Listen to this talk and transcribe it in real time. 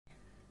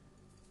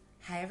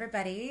Hi,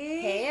 everybody.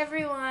 Hey,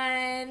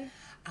 everyone.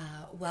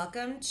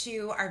 Welcome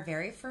to our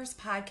very first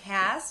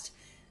podcast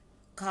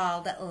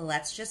called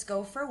Let's Just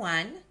Go for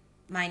One.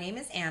 My name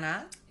is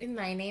Anna. And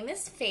my name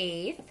is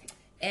Faith.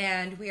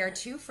 And we are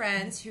two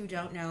friends who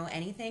don't know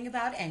anything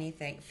about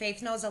anything.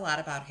 Faith knows a lot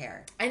about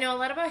hair. I know a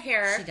lot about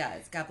hair. She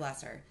does. God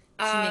bless her.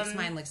 She makes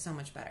mine look so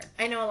much better.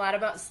 I know a lot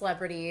about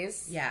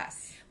celebrities.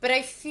 Yes. But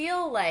I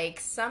feel like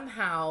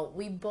somehow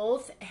we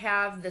both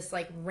have this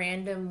like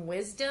random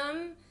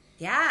wisdom.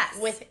 Yes.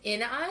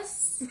 Within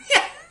us.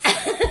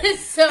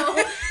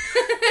 So,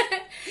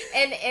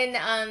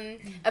 and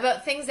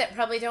about things that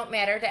probably don't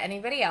matter to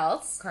anybody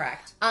else.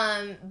 Correct.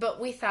 But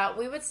we thought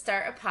we would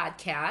start a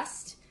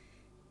podcast.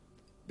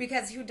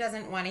 Because who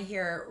doesn't want to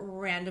hear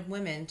random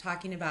women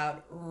talking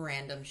about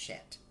random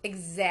shit?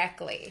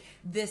 Exactly.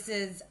 This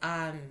is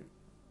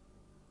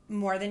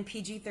more than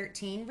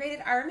PG-13,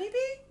 rated R maybe?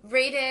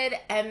 Rated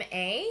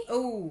MA.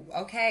 Oh,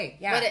 okay.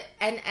 Yeah. What,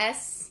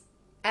 NSFW?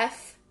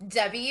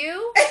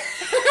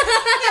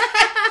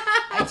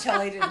 I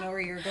totally didn't know where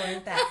you were going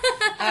with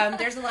that.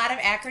 There's a lot of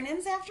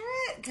acronyms after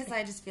it because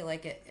I just feel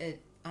like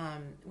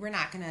we're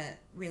not going to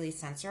really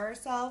censor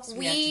ourselves.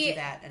 We have to do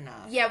that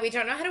enough. Yeah, we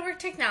don't know how to work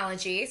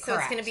technology, so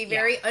Correct. It's going to be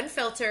very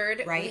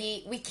unfiltered.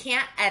 Right. We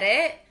can't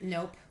edit.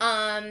 Nope.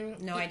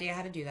 No idea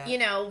how to do that. You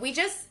know,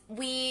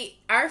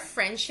 our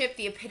friendship,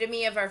 the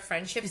epitome of our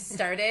friendship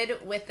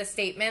started with the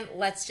statement,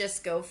 let's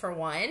just go for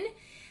one.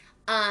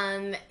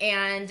 And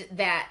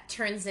that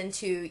turns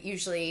into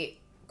usually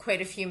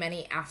quite a few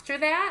many after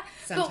that.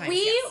 Sometimes, but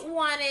we yes.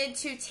 wanted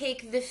to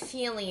take the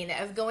feeling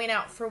of going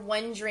out for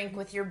one drink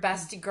with your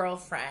best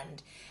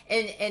girlfriend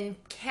and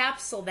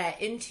capsule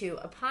that into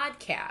a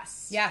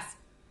podcast. Yes.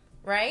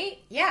 Right?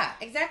 Yeah,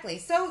 exactly.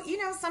 So,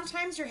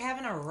 sometimes you're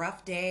having a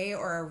rough day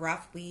or a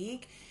rough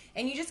week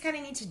and you just kind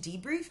of need to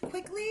debrief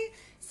quickly.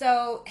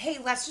 So, hey,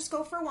 let's just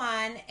go for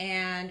one.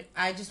 And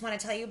I just want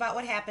to tell you about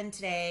what happened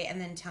today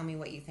and then tell me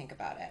what you think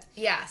about it.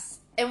 Yes.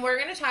 And we're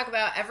going to talk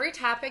about every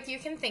topic you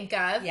can think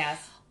of.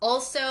 Yes.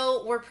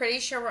 Also, we're pretty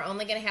sure we're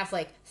only going to have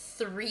like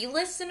 3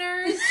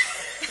 listeners.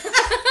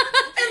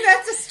 And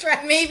that's a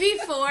stretch. Maybe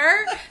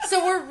 4.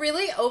 So we're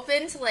really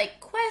open to like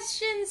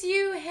questions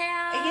you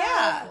have.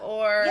 Yeah.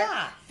 Or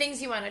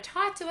things you want to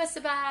talk to us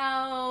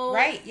about.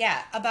 Right,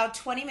 yeah. About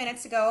 20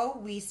 minutes ago,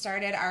 we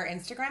started our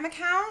Instagram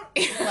account.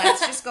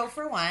 Let's just go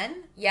for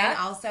one. Yeah. And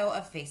also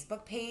a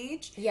Facebook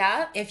page.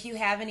 Yeah. If you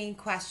have any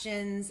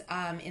questions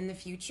in the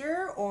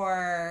future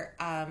or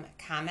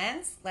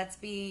comments, let's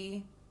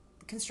be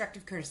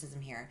constructive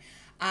criticism here.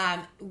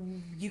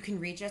 You can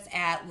reach us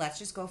at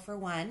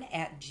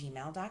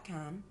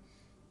letsjustgoforone@gmail.com.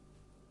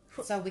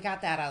 So we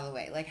got that out of the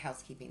way, like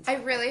housekeeping. I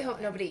really hope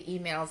nobody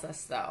emails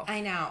us though. I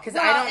know. Because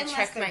I don't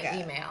check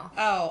my email.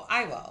 Oh,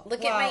 I will.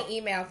 Look at my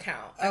email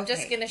count. I'm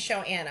just going to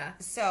show Anna.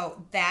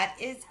 So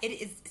it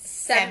is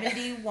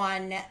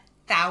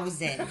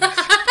 71,000.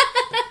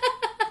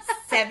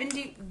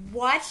 70.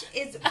 What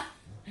is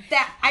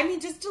that? I mean,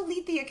 just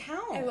delete the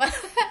account.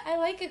 I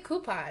like a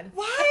coupon.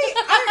 Why?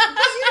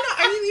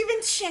 Are you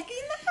even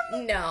checking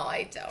them? No,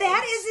 I don't.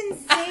 That is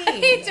insane.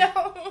 I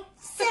don't.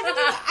 70.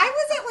 I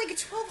was at like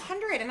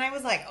 1,200 and I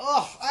was like,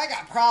 oh, I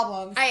got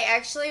problems. I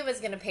actually was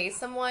going to pay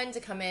someone to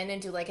come in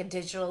and do like a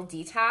digital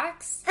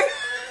detox.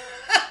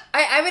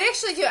 I would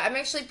actually do it. I'm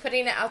actually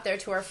putting it out there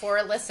to our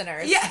 4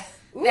 listeners. Yeah.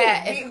 Ooh, we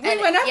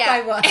went up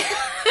by one.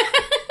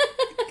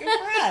 Good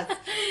for us.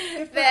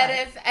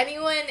 If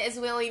anyone is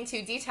willing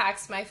to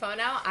detox my phone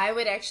out, I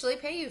would actually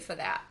pay you for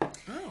that.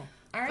 Oh,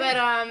 all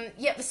right.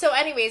 But, so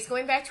anyways,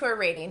 going back to our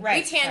rating.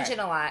 Right, we tangent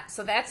a lot,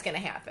 so that's going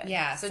to happen.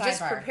 Yeah, so sidebar.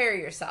 just prepare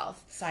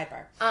yourself.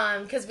 Sidebar.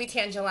 Because we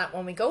tangent a lot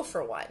when we go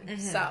for one. Mm-hmm.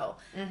 So,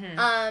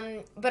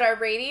 but our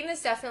rating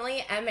is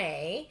definitely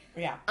MA.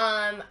 Yeah.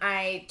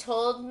 I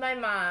told my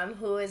mom,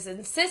 who is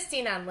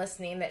insisting on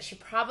listening, that she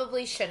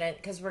probably shouldn't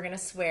because we're going to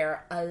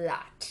swear a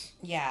lot.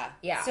 Yeah.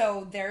 Yeah.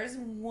 So there's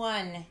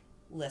one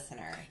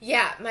listener.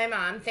 Yeah, my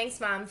mom.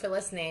 Thanks, Mom, for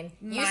listening.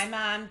 My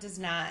mom does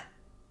not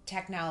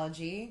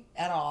technology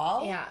at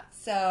all. Yeah.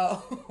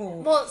 So.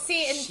 Well,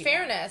 see, in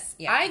fairness,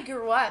 I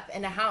grew up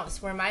in a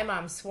house where my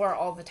mom swore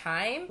all the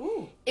time.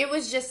 Ooh. It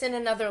was just in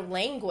another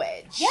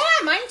language. Yeah,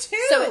 mine too.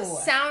 So it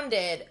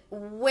sounded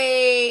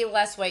way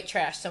less white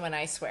trash than when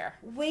I swear.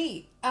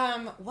 Wait,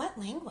 what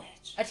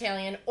language?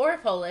 Italian or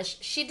Polish.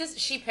 She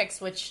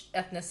picks which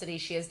ethnicity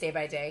she is day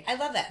by day. I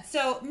love that.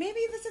 So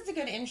maybe this is a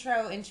good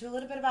intro into a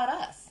little bit about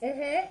us.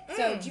 Mm-hmm.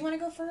 So do you want to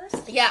go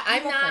first? Yeah,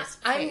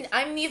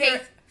 I'm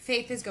neither.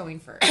 Faith is going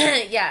first.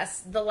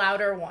 Yes, the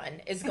louder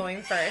one is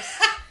going first.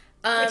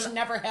 Which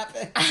never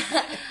happened.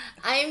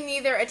 I'm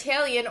neither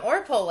Italian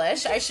or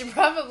Polish. I should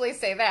probably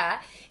say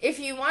that. If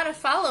you want to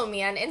follow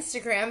me on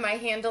Instagram, my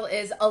handle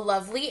is a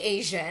lovely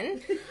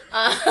Asian.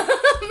 I'm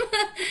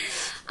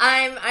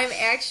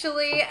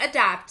actually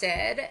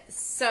adopted.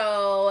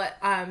 So,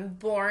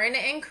 born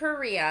in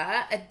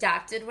Korea,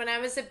 adopted when I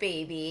was a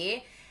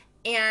baby,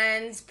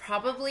 and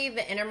probably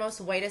the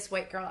innermost whitest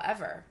white girl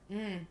ever.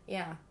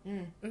 Yeah.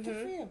 Good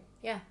for you.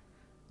 Yeah.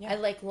 Yeah. I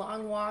like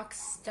long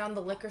walks down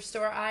the liquor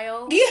store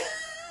aisle. Yeah.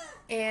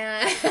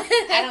 And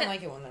I don't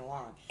like it when they're long.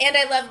 long. And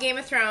I love Game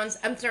of Thrones.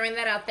 I'm throwing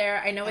that out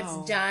there. I know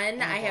it's done.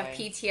 Oh I have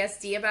boy.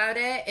 PTSD about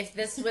it. If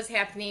this was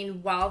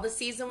happening while the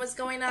season was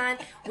going on,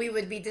 we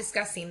would be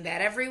discussing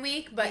that every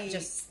week, but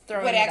just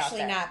throwing But it out actually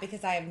there. not,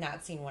 because I have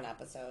not seen one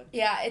episode.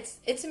 Yeah,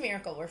 it's a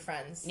miracle we're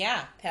friends.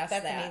 Yeah, Past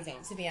that's that, amazing.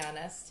 to be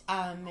honest.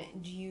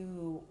 Do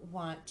you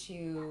want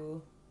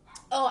to...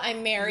 Oh,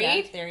 I'm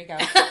married. Yeah, there you go.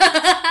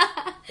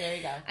 There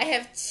you go. I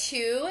have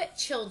 2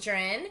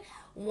 children.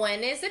 One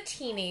is a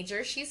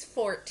teenager. She's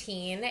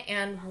 14.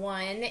 And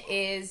one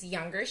is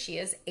younger. She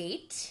is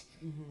 8.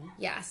 Mm-hmm.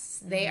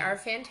 Yes, they are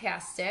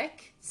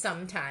fantastic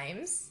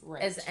sometimes,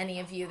 Right. as any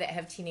of you that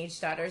have teenage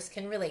daughters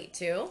can relate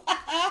to.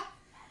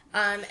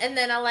 And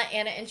then I'll let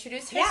Anna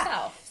introduce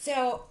herself.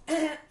 So,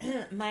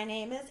 my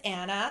name is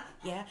Anna.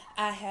 Yeah,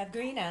 I have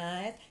green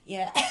eyes.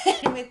 Yeah,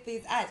 with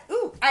these eyes.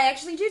 Ooh, I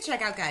actually do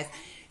check out guys.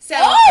 So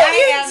Oh,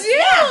 I you do!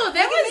 Yeah,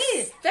 that look at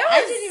me. was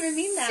I didn't even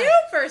mean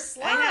that. super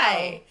sly.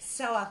 I know.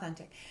 So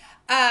authentic.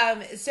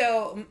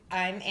 So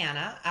I'm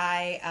Anna.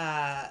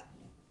 I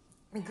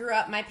grew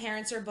up. My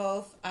parents are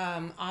both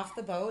off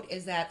the boat.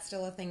 Is that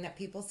still a thing that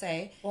people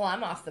say? Well,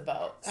 I'm off the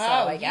boat, so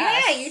I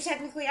guess. yeah, you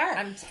technically are.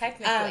 I'm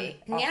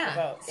technically off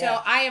the boat. So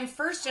I am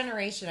first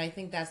generation. I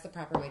think that's the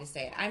proper way to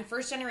say it. I'm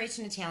first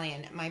generation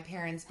Italian. My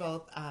parents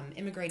both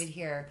immigrated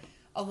here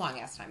a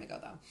long ass time ago,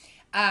 though.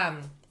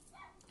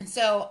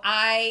 So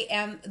I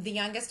am the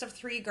youngest of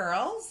 3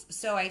 girls.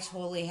 So I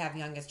totally have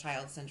youngest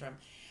child syndrome.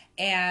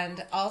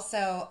 And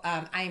also,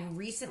 I'm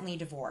recently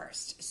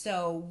divorced.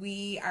 So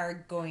we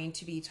are going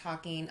to be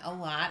talking a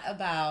lot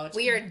about...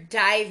 We are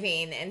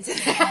diving into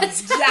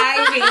that.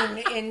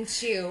 diving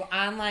into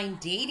online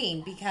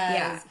dating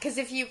because... Because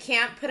if you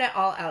can't put it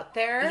all out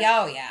there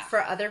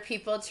for other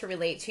people to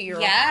relate to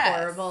your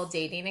horrible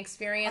dating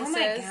experiences. Oh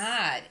my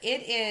God.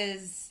 It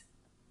is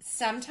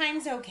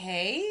sometimes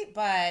okay,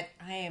 but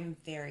I am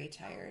very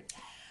tired.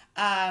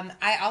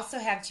 I also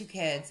have 2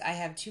 kids. I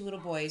have 2 little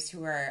boys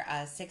who are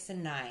 6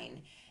 and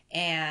 9,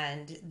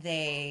 and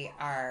they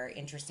are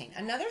interesting.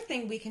 Another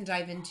thing we can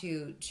dive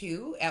into,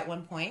 too, at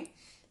one point,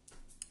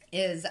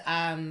 is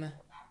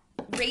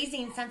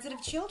raising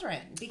sensitive children.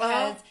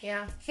 Because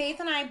Faith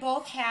and I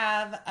both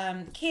have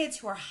kids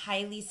who are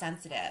highly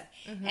sensitive.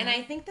 Mm-hmm. And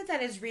I think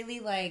that is really,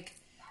 like...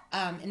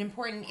 an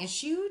important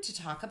issue to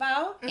talk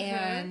about,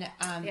 and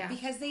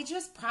because they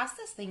just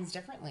process things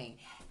differently,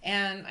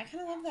 and I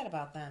kind of love that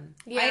about them.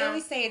 I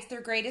always say it's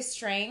their greatest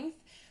strength,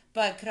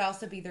 but could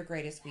also be their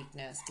greatest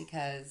weakness,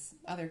 because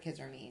other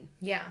kids are mean.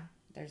 Yeah,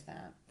 there's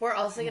that. We're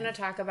also going to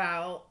talk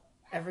about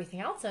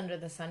everything else under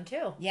the sun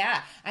too.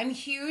 Yeah, I'm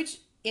huge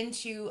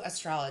into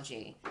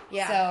astrology.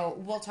 Yeah. So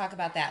we'll talk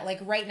about that. Like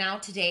right now,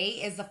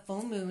 today is the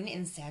full moon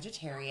in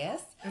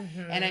Sagittarius.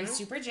 And I'm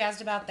super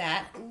jazzed about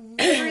that.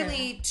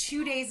 Literally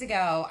 2 days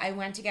ago, I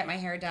went to get my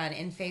hair done,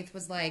 and Faith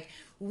was like,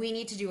 we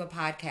need to do a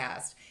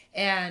podcast.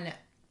 And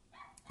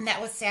that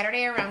was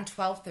Saturday around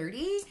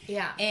 12:30.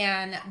 Yeah.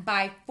 And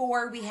by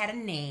 4, we had a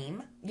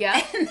name.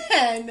 Yeah.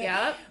 And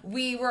then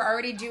we were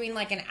already doing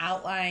like an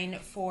outline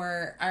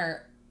for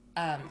our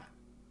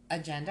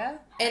agenda.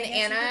 And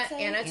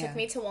Anna took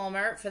me to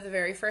Walmart for the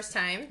very first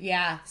time.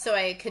 Yeah. So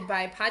I could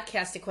buy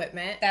podcast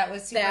equipment. That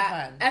was super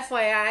fun.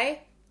 FYI,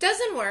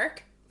 doesn't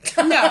work.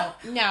 No.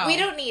 We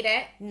don't need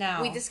it. No.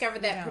 We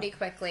discovered that pretty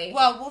quickly.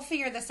 Well, we'll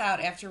figure this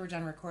out after we're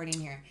done recording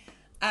here.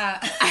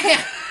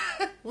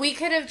 We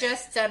could have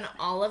just done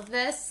all of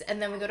this,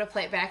 and then we go to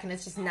play it back, and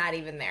it's just not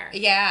even there.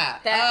 Yeah.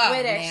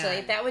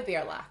 That would be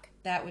our luck.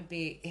 That would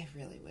be, it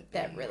really would be.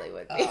 That really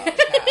would be. Oh,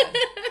 God.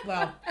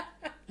 Well,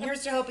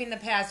 here's to hoping the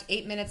past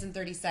 8 minutes and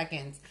 30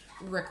 seconds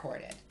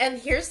recorded. And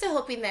here's to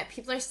hoping that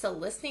people are still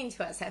listening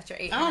to us after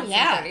 8 minutes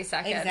and 30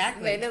 seconds.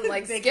 Exactly. They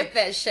didn't skip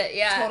that shit,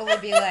 Totally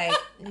be like,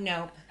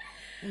 nope,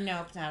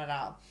 not at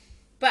all.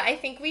 But I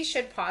think we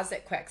should pause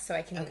it quick so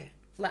I can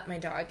let my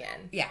dog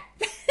in. Yeah.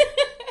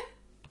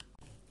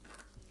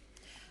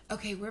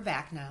 Okay, we're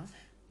back now.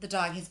 The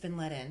dog has been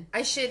let in.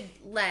 I should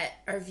let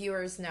our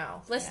viewers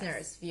know.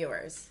 Listeners,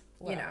 viewers.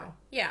 Whatever. You know.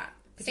 Yeah.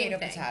 Potato,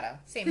 potato.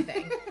 Same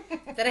thing.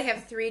 That I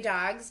have 3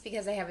 dogs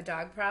because I have a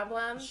dog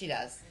problem. She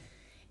does.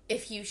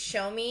 If you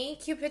show me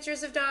cute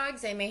pictures of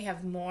dogs, I may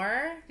have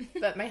more.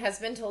 But my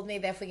husband told me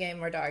that if we get any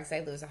more dogs,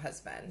 I lose a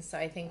husband. So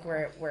I think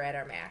we're at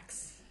our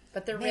max.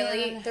 But they're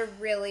really,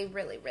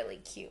 really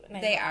cute.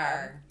 And they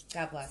are.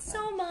 God bless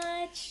them. So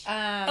much.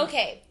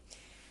 Okay.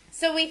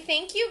 So we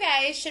think you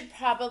guys should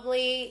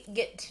probably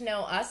get to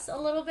know us a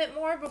little bit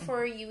more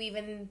before you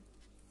even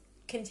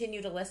continue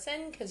to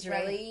listen, because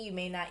really you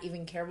may not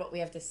even care what we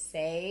have to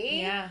say.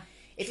 Yeah.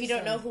 If you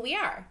don't know who we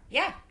are.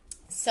 Yeah.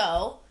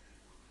 So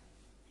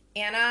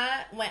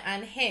Anna went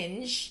on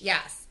Hinge.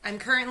 Yes. I'm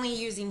currently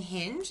using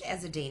Hinge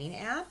as a dating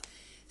app.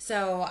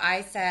 So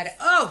I said,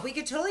 we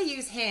could totally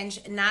use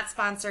Hinge, not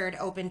sponsored,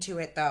 open to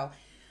it though,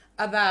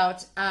 about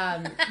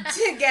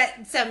to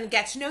get some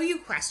get to know you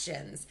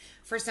questions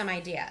for some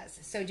ideas.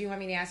 So do you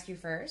want me to ask you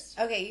first?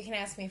 Okay, you can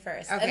ask me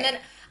first. Okay. And then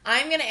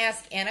I'm going to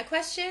ask Anna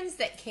questions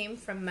that came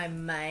from my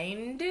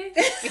mind.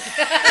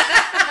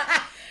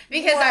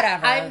 Because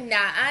Whatever. I'm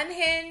not on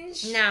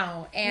Hinge.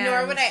 No, and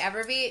Nor would I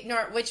ever be.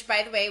 Which,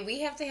 by the way,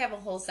 we have to have a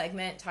whole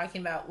segment talking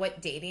about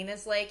what dating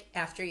is like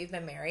after you've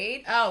been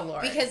married. Oh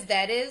Lord, because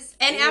that is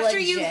and after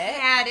legit. you've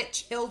had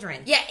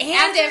children, yeah,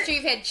 and after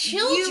you've had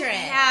children, you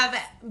have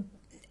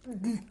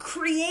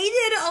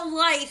created a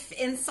life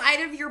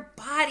inside of your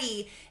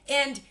body,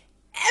 and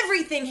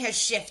everything has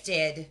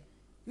shifted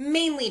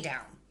mainly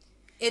down.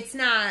 It's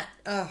not.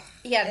 Yeah,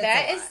 it's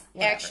that a is lot.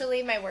 Whatever.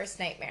 actually my worst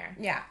nightmare.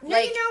 Yeah. No,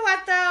 Like, you know what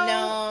though?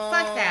 No.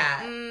 Fuck that.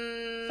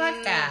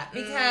 Fuck that.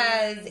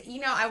 Because,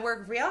 I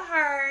work real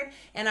hard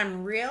and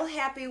I'm real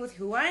happy with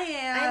who I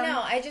am. I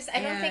know. I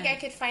don't think I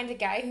could find a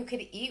guy who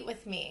could eat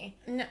with me.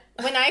 No.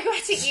 When I go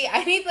out to eat,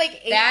 I need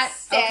like 8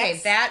 stacks.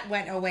 Okay, that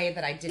went away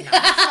that I did not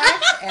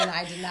expect and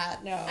I did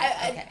not know.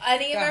 Okay.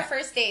 Any of Go our ahead.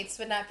 first dates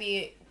would not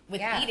be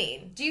with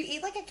eating. Do you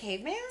eat like a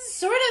caveman?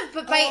 Sort of,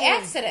 but by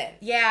accident.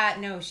 Yeah,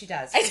 no, she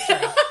does. I True story.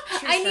 True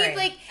I story. need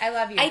like I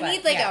love you. I but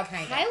need like yeah, a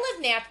kinda. pile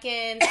of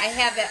napkins. I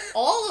have it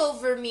all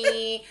over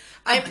me.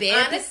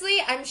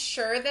 I'm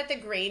sure that the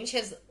Grange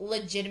has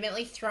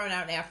legitimately thrown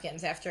out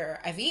napkins after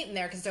I've eaten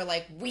there because they're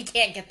like, we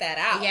can't get that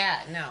out. Yeah,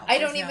 no. I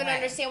don't there's no even way.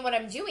 understand what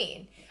I'm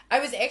doing. I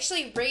was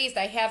actually raised,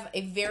 I have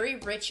a very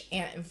rich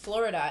aunt in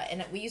Florida,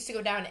 and we used to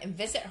go down and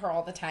visit her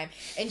all the time,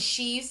 and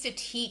she used to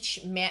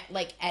teach,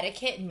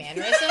 etiquette and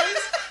mannerisms,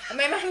 and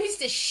my mom used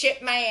to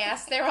ship my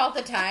ass there all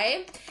the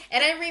time,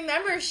 and I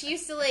remember she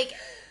used to,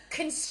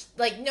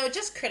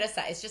 just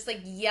criticize, just,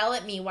 yell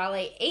at me while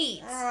I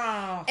ate.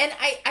 Oh. And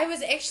I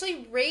was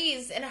actually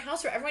raised in a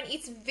house where everyone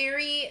eats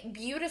very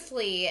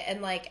beautifully.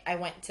 And, I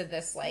went to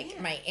this,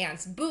 my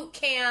aunt's boot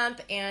camp.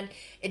 And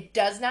it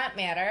does not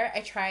matter. I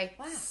try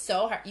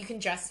so hard. You can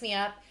dress me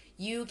up.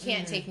 You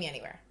can't take me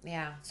anywhere.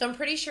 Yeah. So I'm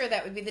pretty sure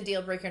that would be the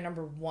deal breaker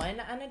number 1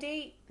 on a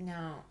date.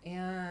 No.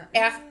 Yeah.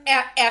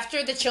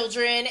 After the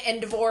children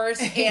and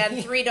divorce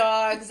and 3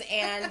 dogs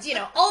and,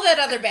 all that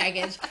other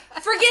baggage.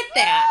 Forget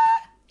that.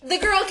 The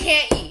girl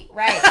can't eat.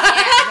 Right.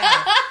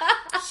 Yeah,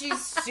 no.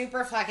 She's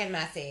super fucking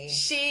messy.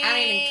 I don't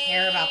even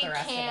care about the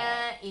rest of it.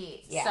 Can't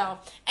eat. Yeah. So,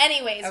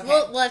 anyways, Okay.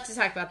 we'll have to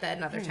talk about that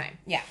another time.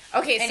 Yeah.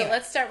 Okay, so Anyway.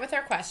 let's start with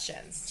our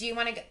questions. Do you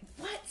want to go?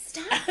 What?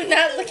 Stop. I'm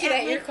not looking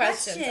at my your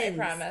questions, I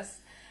promise.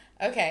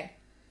 Okay.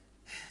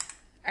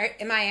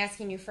 Am I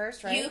asking you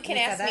first, right? You can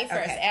We said ask me that?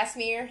 first. Okay. Ask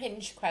me your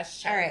Hinge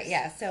question. All right,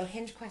 yeah. So,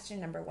 Hinge question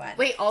number 1.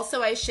 Wait,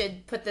 also, I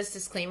should put this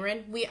disclaimer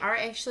in. We are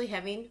actually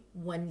having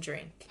 1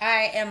 drink.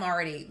 I am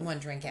already 1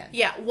 drink in.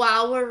 Yeah,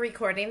 while we're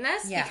recording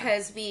this, Yeah.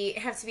 because we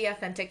have to be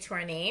authentic to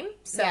our name.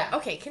 So, Yeah.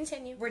 okay,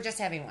 continue. We're just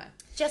having 1.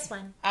 Just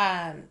 1.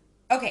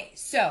 Okay,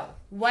 so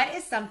what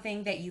is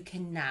something that you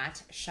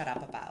cannot shut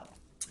up about?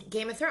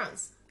 Game of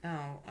Thrones.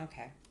 Oh,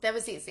 okay. That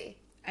was easy.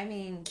 I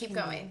mean, Keep can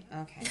you- going.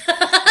 Okay.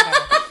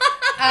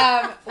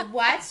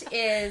 What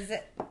is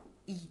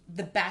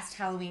the best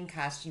Halloween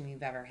costume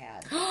you've ever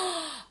had?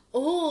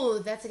 Oh,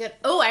 that's a good...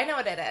 Oh, I know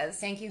what it is.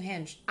 Thank you,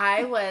 Hinge.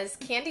 I was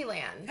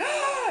Candyland.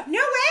 No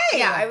way!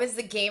 Yeah, I was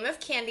the game of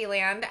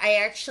Candyland. I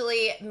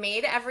actually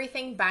made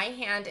everything by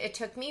hand. It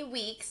took me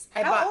weeks.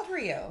 How old were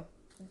you?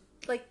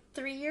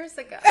 3 years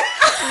ago. That's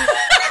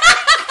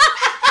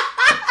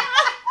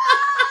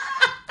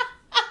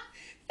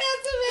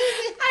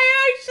amazing.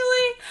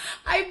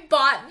 I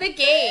bought the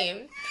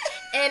game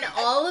and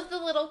all of the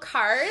little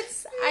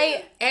cards.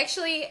 I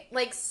actually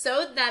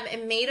sewed them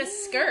and made a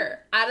skirt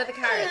out of the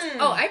cards.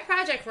 Oh, I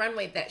Project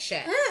Runwayed that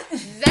shit.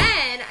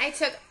 Then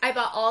I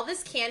bought all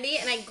this candy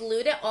and I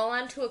glued it all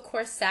onto a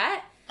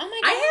corset. Oh my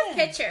God. I have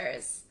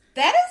pictures.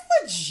 That is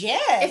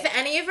legit. If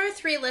any of our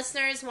 3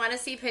 listeners want to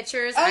see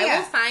pictures, I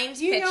will find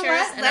You know pictures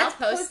what? and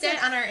Let's I'll post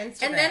it on our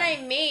Instagram. And then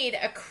I made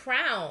a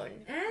crown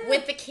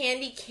with the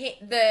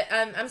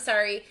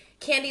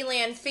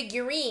Candyland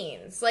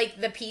figurines,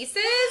 the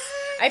pieces.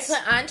 I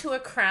put onto a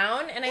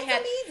crown, and That's I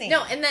had amazing.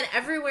 no. And then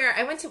everywhere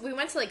we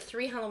went to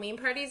 3 Halloween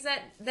parties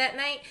that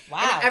night.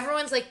 Wow. And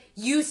everyone's like,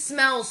 "You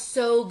smell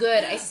so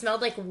good." I smelled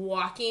like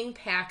walking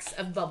packs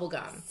of bubble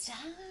gum. Stop.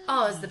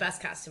 Oh, it was the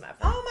best costume ever.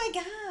 Oh my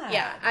God.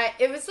 Yeah,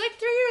 it was 3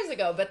 years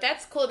ago, but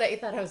that's cool that you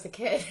thought I was a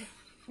kid.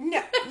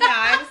 No,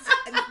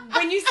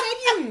 when you said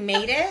you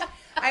made it,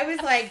 I was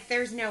like,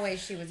 there's no way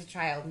she was a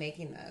child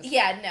making this.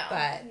 Yeah, no,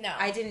 But no.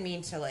 I didn't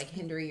mean to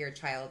hinder your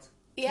child.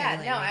 Yeah,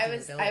 Candyland no, I making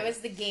was ability.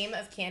 the game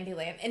of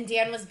Candyland, and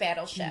Dan was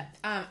Battleship.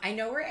 I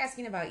know we're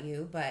asking about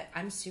you, but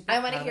I'm super I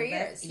wanna proud hear of it.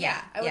 yours.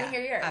 Yeah, I wanna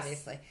hear yours.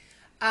 Obviously.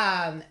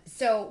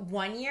 So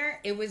one year,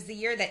 it was the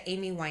year that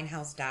Amy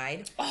Winehouse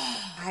died.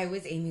 I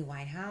was Amy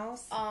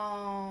Winehouse.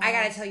 Oh, I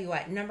gotta tell you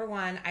what, number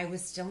 1, I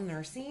was still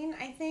nursing,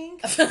 I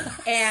think. so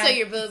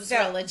your boobs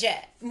were legit.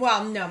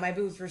 Well, no, my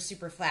boobs were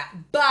super flat,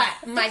 but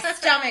my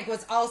stomach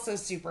was also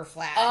super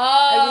flat.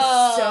 Oh, it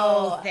was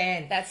so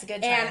thin. That's a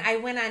good time. And I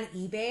went on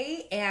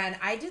eBay and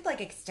I did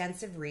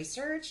extensive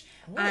research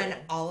on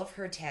all of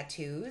her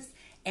tattoos,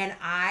 and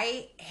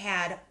I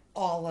had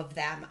all of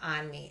them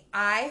on me.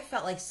 I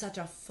felt like such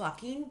a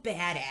fucking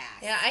badass.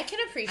 Yeah, I can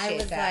appreciate I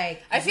was that.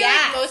 like, I feel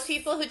yes. like most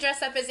people who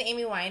dress up as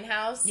Amy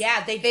Winehouse,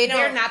 Yeah,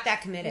 they're not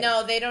that committed.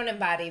 No, they don't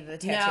embody the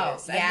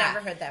tattoos. No, yeah. I've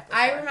never heard that before.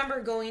 I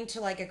remember going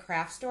to like a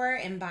craft store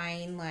and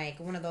buying like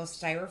one of those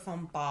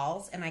styrofoam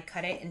balls, and I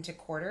cut it into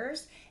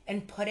quarters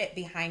and put it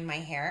behind my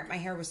hair. My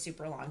hair was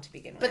super long to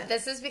begin with. But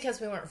this is because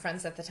we weren't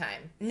friends at the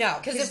time. No,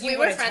 because if you we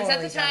were would've friends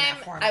totally at the done time,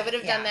 that for me. I would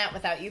have done Yeah. that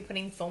without you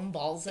putting foam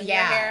balls in your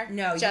Yeah, hair.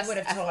 no, Just you would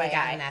have totally FYI.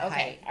 gotten that Okay,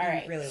 height. all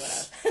right. You really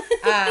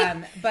would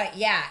have. But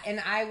yeah, and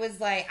I was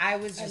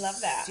just love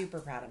that. super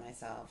proud of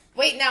myself.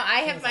 Wait, now I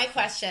have my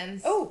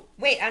questions. Oh,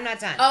 wait, I'm not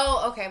done.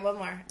 Oh, okay, one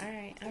more. All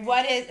right.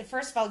 What is,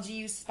 first of all, do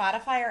you use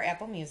Spotify or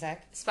Apple Music?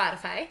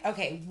 Spotify.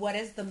 Okay, what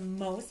is the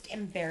most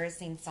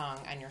embarrassing song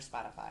on your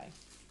Spotify?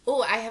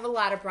 Oh, I have a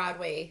lot of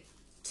Broadway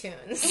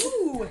tunes.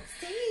 Ooh,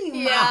 same.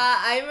 Yeah,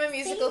 I'm a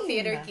musical Same.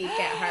 theater geek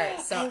at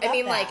heart. So, I I, love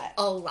mean, that. like,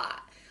 a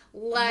lot.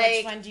 Which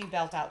Like, one do you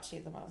belt out to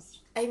the most?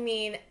 I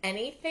mean,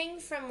 anything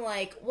from,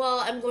 like,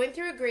 well, I'm going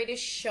through a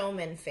Greatest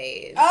Showman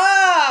phase.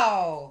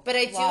 Oh! But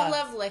I do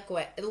love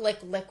liquid.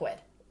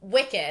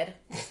 Wicked.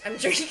 I'm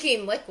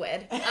drinking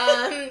liquid.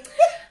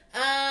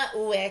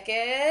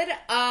 Wicked.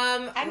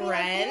 I mean,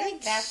 Rent. I feel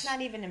like that's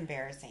not even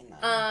embarrassing,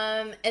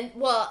 though. And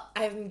well,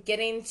 I'm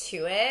getting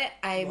to it.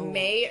 I Whoa.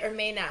 may or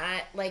may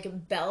not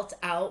like belt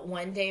out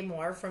One Day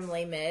More from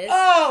Les Mis.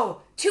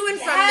 Oh! To and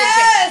from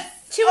Yes!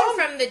 the gym. To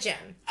and from the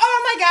gym.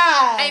 Oh my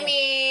god! I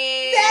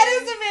mean, that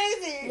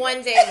is amazing!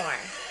 One Day More.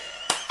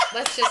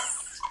 Let's just,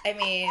 I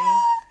mean,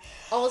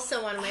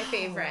 also one of my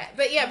favorite.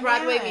 But yeah,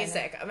 Broadway Man.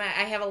 music. I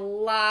have a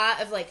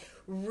lot of like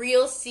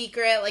real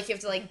secret, like you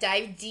have to like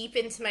dive deep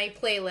into my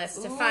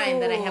playlist to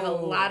find that I have a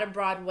Ooh. lot of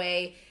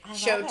Broadway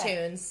show love it.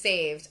 tunes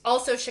saved.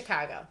 Also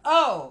Chicago.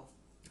 Oh!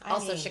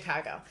 Also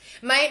Chicago.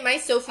 My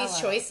Sophie's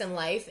love choice in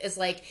life is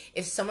like,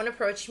 if someone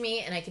approached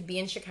me and I could be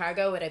in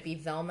Chicago, would I be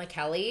Velma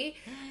Kelly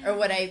or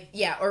would I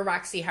or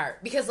Roxy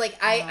Hart? Because like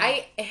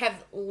I have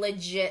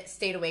legit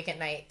stayed awake at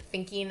night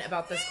thinking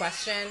about this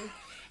question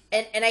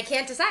and I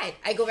can't decide.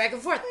 I go back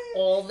and forth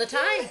all the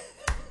time.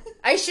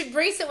 I should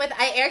brace it with,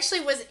 I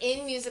actually was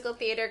in musical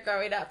theater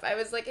growing up. I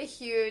was like a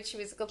huge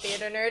musical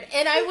theater nerd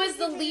and I was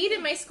the lead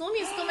in my school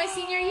musical my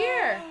senior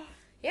year.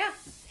 Yeah.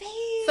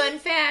 Faith. Fun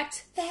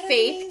fact, That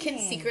Faith can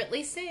amazing.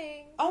 secretly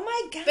sing. Oh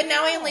my god! But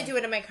now I only do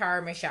it in my car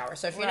or my shower.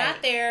 So if you're Right.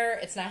 not there,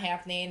 it's not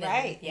happening. And,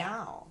 Right, Yeah.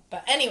 now.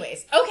 But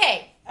anyways,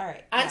 okay. All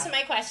right. On yeah. to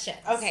my questions.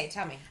 Okay,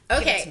 tell me. Give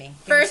it Okay. to me. Give it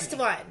to First me.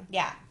 one.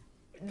 Yeah.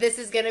 This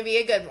is going to be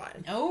a good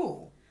one.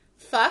 Oh.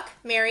 Fuck,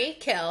 marry,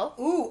 kill.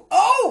 Ooh.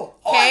 Oh!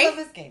 Oh, Okay. I love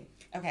this game.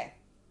 Okay.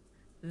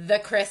 The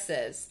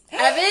Chris's.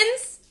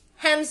 Evans,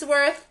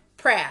 Hemsworth,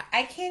 Pratt.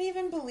 I can't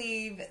even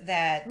believe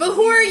that. But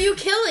who are you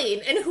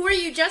killing? And who are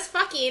you just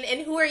fucking?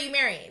 And who are you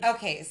marrying?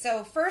 Okay,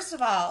 so first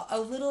of all,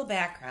 a little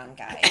background,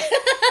 guys.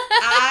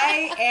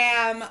 I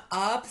am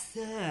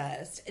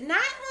obsessed. Not in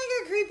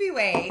like a creepy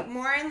way.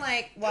 More in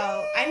like,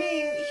 well, I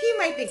mean, he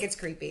might think it's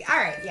creepy. All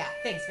right, yeah.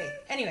 Thanks, Faith.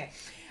 Anyway,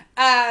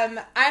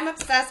 I'm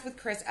obsessed with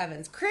Chris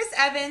Evans. Chris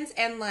Evans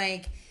and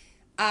like,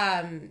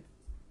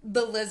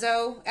 the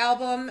Lizzo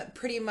album,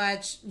 pretty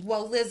much,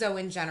 well, Lizzo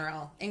in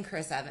general and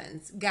Chris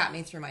Evans got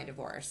me through my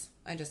divorce.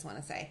 I just want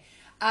to say.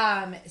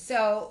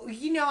 So,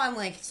 you know, on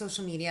like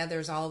social media,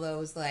 there's all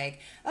those like,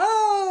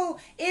 oh,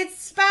 it's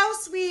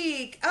spouse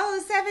week.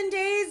 Oh, 7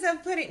 days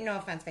of putting, no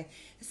offense, Faith.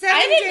 7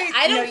 days.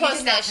 I don't No, you post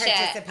did not that shit.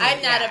 participate.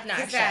 I'm not Yeah,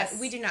 'cause obnoxious.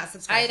 we do not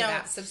subscribe I to don't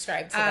that.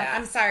 subscribe to that.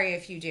 I'm sorry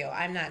if you do.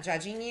 I'm not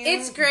judging you.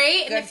 It's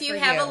great, and Good if you for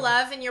have a you.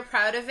 love and you're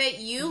proud of it,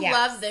 you Yes.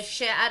 love the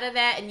shit out of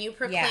that and you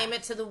proclaim Yeah.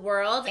 it to the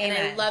world, and I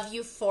Amen. love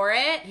you for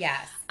it.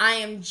 Yes. I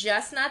am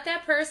just not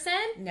that person,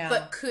 No.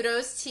 but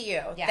kudos to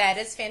you. Yes. That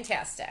is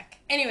fantastic.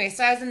 Anyway,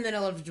 so I was in the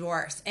middle of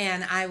divorce,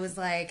 and I was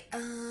like,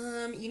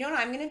 you know what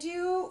I'm going to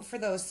do for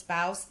those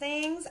spouse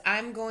things?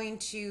 I'm going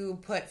to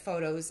put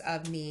photos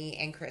of me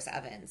and Chris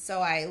Evans.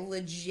 So I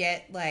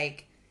legit,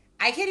 like,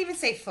 I can't even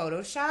say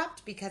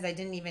photoshopped because I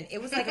didn't even,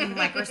 it was like a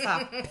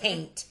Microsoft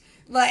Paint.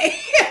 Like,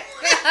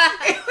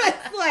 it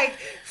was like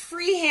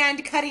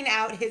freehand cutting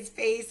out his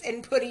face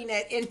and putting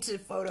it into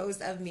photos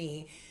of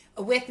me,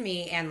 with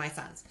me and my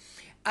sons.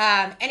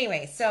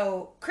 Anyway,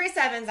 so Chris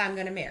Evans I'm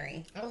going to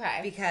marry. Okay.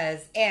 Because,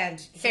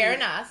 Fair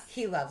enough.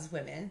 He loves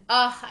women.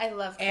 Oh, I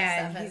love Chris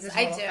And Evans. he's a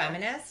I total do.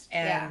 feminist.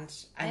 And Yeah,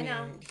 I I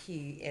know. mean,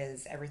 he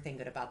is everything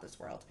good about this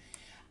world.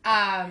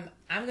 I'm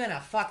going to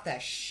fuck the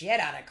shit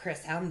out of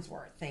Chris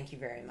Hemsworth. Thank you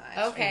very much. Okay.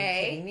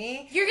 Are you kidding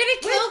me? You're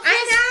gonna kill Which, Chris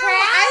I know.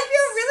 Pratt? I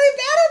feel really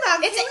bad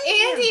about It's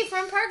killing him. Andy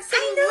from Parks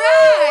and I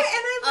know, Rec.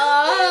 and I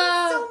love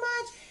Oh. him so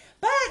much.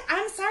 But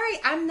I'm sorry,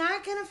 I'm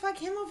not gonna fuck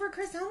him over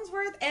Chris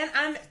Hemsworth, and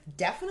I'm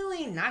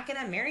definitely not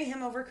gonna marry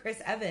him over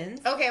Chris Evans.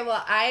 Okay,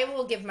 well, I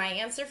will give my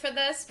answer for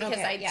this because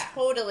Okay, I yeah.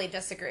 totally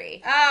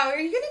disagree. Oh, are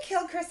you gonna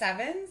kill Chris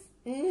Evans?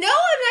 No, I'm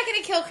not going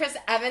to kill Chris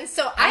Evans.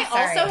 So I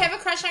sorry. also have a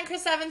crush on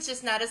Chris Evans,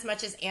 just not as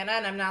much as Anna,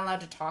 and I'm not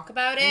allowed to talk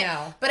about it.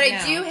 No, But I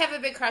no. do have a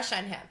big crush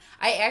on him.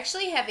 I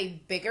actually have a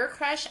bigger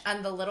crush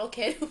on the little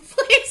kid who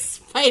plays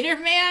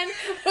Spider-Man,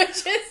 which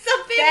is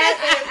something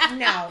That is,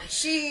 no,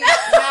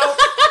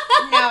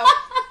 no.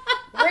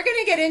 We're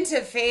gonna get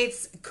into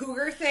Faith's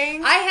cougar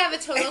thing. I have a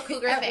total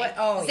cougar thing.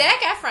 Oh,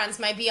 Zac Efron's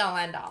my be-all,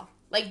 end-all.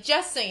 Like,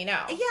 just so you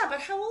know. Yeah, but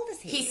how old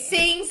is he? He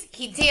sings,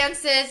 he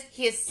dances,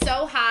 he is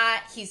so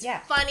hot, he's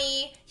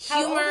funny,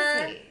 humor.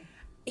 How old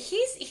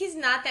is he? He's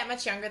not that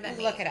much younger than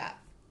me. Look it up.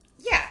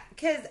 Yeah,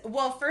 because,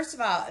 well, first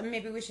of all,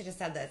 maybe we should have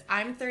said this.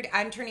 I'm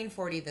turning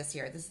 40 this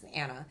year. This is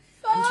Anna.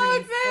 I'm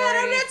turning 40.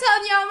 I'm not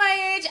telling y'all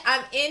my age.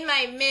 I'm in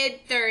my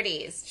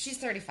mid-30s. She's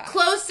 35.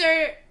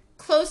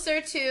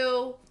 Closer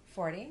to...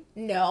 40?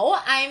 No,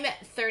 I'm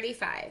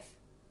 35.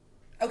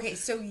 Okay,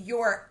 so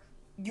you're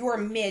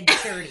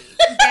mid-30.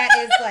 That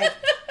is like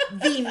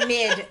the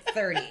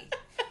mid-30.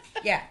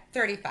 Yeah,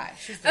 35.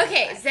 She's 35.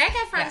 Okay, Zac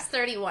Efron's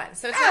 31,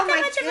 so it's not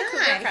that much of a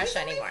cougar crush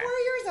anymore. He's only 4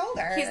 years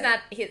older.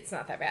 It's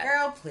not that bad.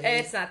 Girl, please.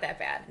 It's not that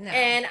bad. No.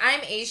 And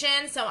I'm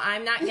Asian, so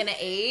I'm not going to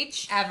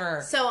age.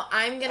 Ever. So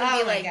I'm going to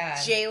be like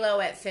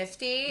J-Lo at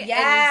 50.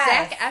 Yes.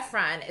 And Zac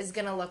Efron is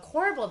going to look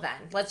horrible then.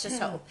 Let's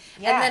just hope.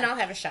 Yeah. And then I'll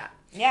have a shot.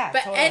 Yeah,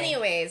 But totally.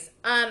 anyways,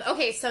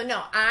 okay, so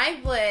no, I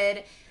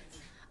would...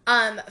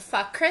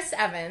 fuck Chris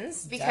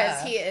Evans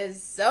because he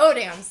is so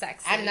damn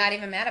sexy. I'm not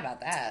even mad about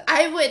that.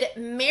 I would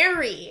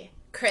marry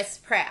Chris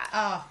Pratt.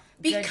 Oh,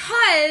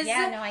 because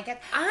I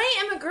get that.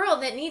 I am a girl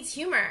that needs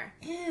humor.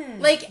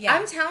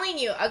 I'm telling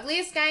you,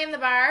 ugliest guy in the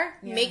bar,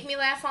 make me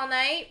laugh all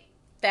night.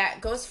 That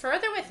goes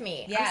further with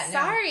me. Yeah, I'm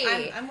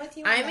sorry. I'm with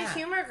you on I'm that. a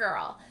humor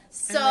girl.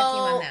 So I'm with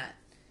you on that.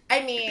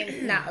 I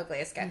mean, not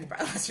ugliest guy in the bar.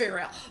 Let's be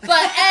real.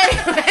 But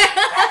anyway,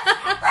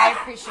 I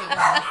appreciate your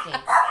honesty.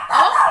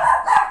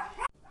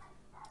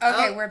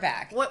 Okay, we're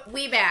back.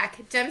 We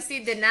back.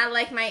 Dempsey did not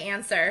like my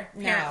answer,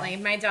 apparently.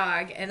 No. My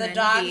dog. And the then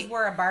dogs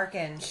were a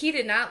barking. He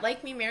did not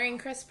like me marrying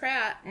Chris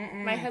Pratt.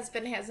 My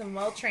husband has him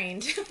well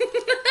trained.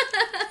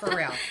 For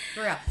real.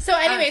 So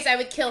anyways, I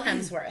would kill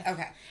Hemsworth.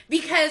 Okay.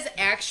 Because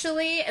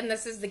actually, and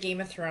this is the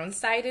Game of Thrones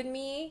side in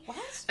me.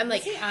 What? I'm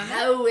like,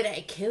 how would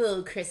I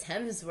kill Chris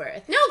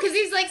Hemsworth? No, because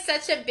he's like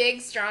such a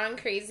big, strong,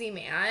 crazy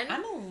man.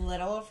 I'm a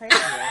little afraid of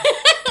you.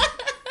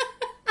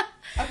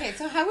 Okay,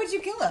 so how would you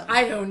kill him?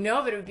 I don't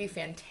know, but it would be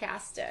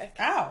fantastic.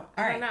 Oh, all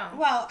right. I don't know.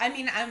 Well, I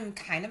mean, I'm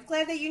kind of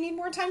glad that you need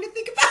more time to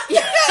think about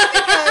it.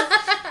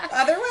 Because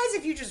otherwise,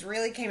 if you just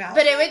really came out...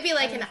 But it would be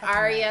like an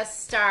Arya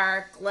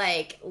Stark,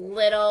 like,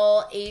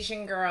 little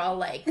Asian girl,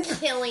 like,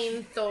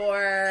 killing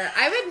Thor.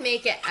 I would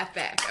make it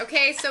epic,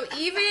 okay? So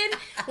even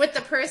with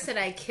the person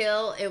I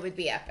kill, it would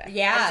be epic.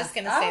 Yeah. I'm just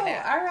going to say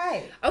that. All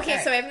right. Okay, all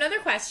right. So I have another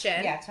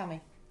question. Yeah, tell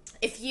me.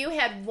 If you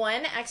had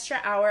 1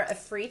 extra hour of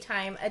free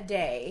time a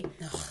day...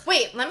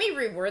 Wait, let me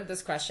reword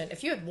this question.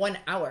 If you had 1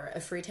 hour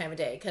of free time a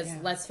day, because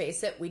let's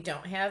face it, we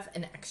don't have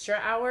an extra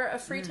hour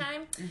of free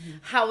time,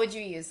 how would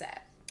you use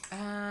that?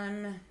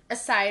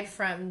 Aside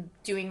from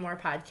doing more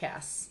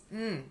podcasts.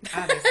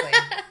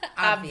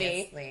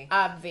 Obviously.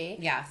 Obvi.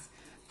 Yes.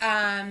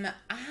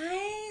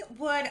 I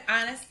would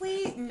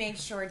honestly make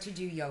sure to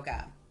do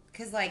yoga.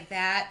 Because, like,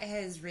 that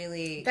has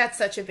really... That's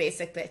such a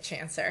basic bitch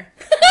answer.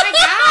 Oh, my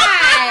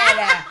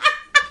God!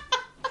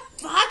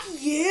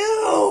 Fuck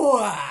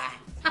you!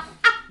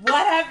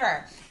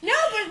 Whatever. No,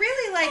 but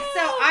really, like,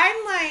 so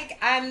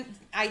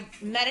I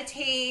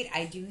meditate,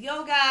 I do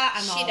yoga,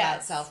 I'm all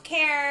about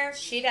self-care.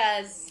 She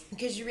does.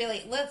 Because you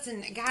really,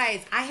 listen,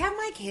 guys, I have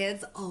my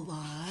kids a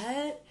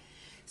lot.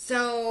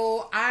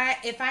 So,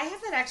 if I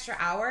have that extra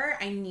hour,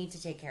 I need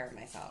to take care of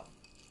myself.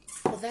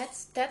 Well,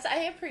 that's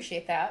I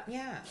appreciate that.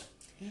 Yeah.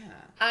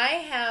 I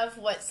have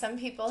what some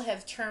people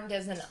have termed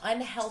as an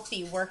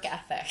unhealthy work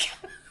ethic.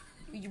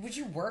 Would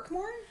you work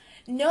more?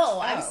 No,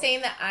 I'm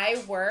saying that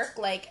I work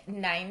like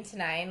 9 to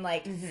 9,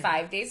 like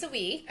 5 days a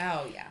week.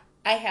 Oh, yeah.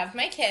 I have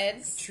my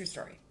kids. True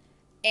story.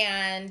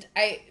 And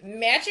I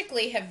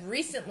magically have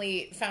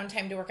recently found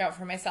time to work out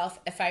for myself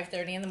at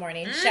 5:30 in the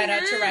morning. Shout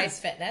out to Rise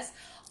Fitness.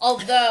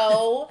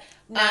 Although...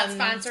 Not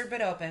sponsored,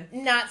 but open.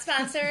 Not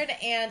sponsored,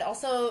 and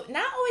also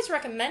not always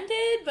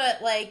recommended,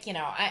 but, like, you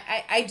know,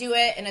 I do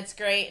it, and it's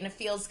great, and it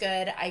feels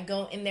good. I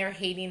go in there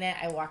hating it.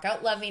 I walk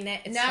out loving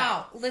it. It's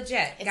fun.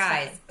 Legit. It's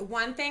guys, fun.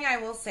 One thing I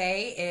will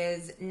say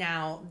is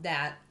now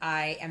that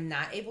I am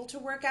not able to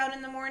work out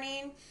in the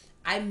morning...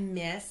 I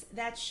miss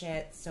that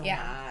shit so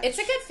much. It's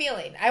a good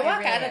feeling. I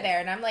walk out of there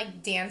and I'm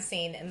like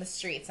dancing in the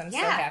streets. I'm so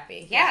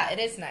happy. Yeah, it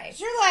is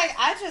nice. You're like,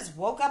 I just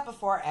woke up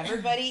before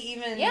everybody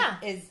even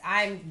is.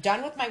 I'm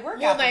done with my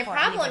workout. Well, my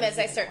problem is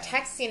I start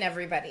texting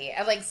everybody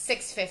at like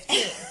 6:15.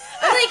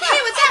 I'm like, hey,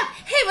 what's up?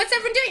 Hey, what's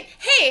everyone doing?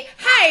 Hey,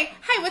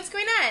 hi, what's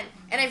going on?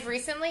 And I've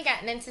recently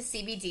gotten into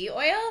CBD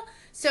oil.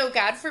 So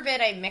God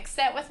forbid I mix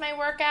that with my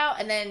workout,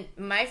 and then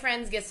my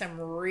friends get some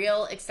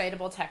real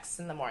excitable texts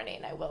in the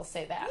morning. I will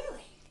say that.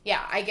 Really?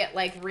 Yeah, I get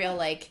like real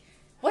like,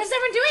 what is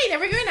everyone doing?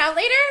 Are we going out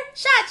later?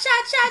 Shots.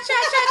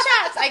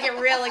 I get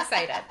real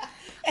excited.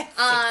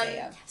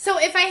 So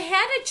if I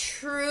had a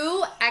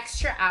true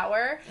extra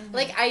hour,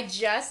 like I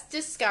just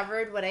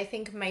discovered what I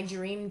think my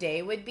dream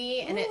day would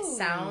be, and it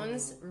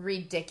sounds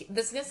ridiculous.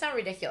 This is going to sound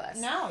ridiculous.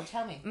 No,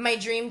 tell me. My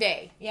dream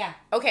day. Yeah.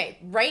 Okay,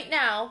 right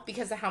now,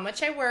 because of how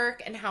much I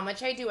work and how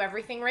much I do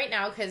everything right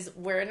now, because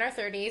we're in our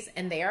 30s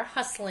and they are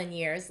hustling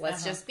years,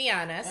 let's just be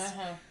honest.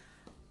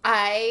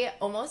 I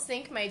almost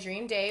think my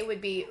dream day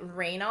would be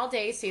rain all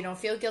day so you don't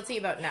feel guilty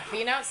about not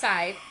being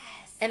outside.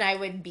 And I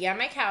would be on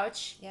my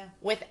couch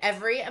with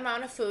every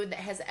amount of food that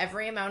has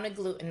every amount of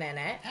gluten in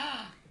it.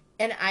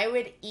 And I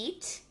would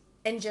eat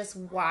and just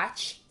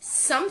watch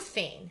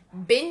something,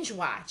 binge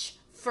watch,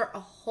 for a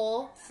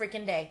whole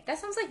freaking day. That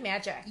sounds like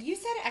magic. You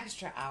said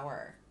extra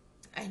hour.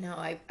 I know.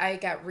 I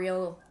got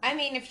real... I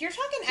mean, if you're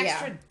talking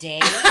extra day,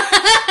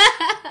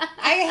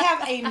 I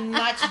have a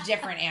much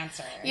different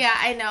answer. Yeah,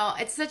 I know.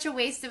 It's such a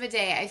waste of a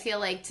day, I feel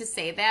like, to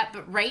say that.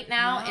 But right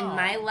now in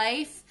my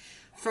life,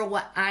 for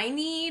what I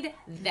need,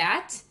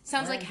 that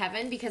sounds like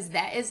heaven, because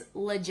that is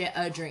legit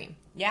a dream.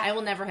 Yeah. I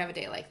will never have a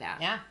day like that.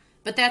 Yeah.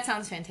 But that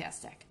sounds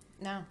fantastic.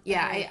 No.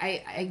 Yeah,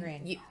 I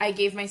agree. I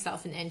gave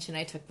myself an inch and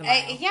I took the mile.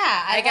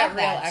 I got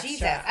real extra.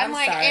 Jesus. I'm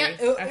like,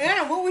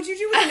 Anna, what would you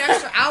do with an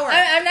extra hour?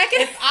 I'm not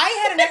gonna. If I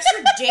had an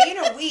extra day in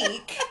a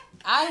week,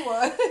 I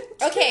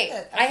would. Okay,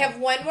 I have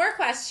one more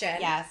question.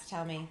 Yes,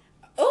 tell me.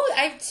 Oh,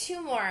 I have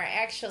two more,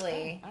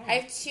 actually. I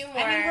have two more.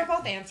 I mean, we're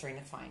both answering.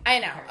 It's fine. I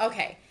know.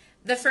 Okay.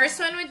 The first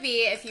one would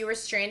be if you were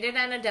stranded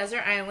on a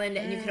desert island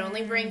and you could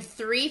only bring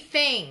 3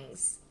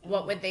 things,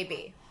 what would they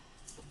be?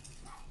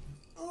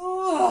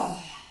 Ooh.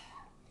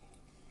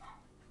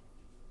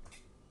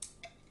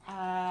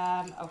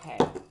 Okay.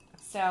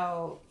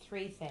 So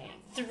 3 things.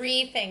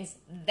 3 things.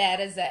 That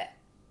is it.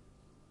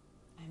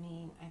 I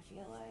mean, I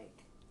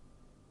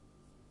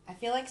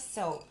feel like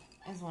soap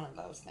is one of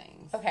those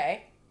things.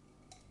 Okay.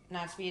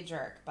 Not to be a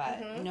jerk,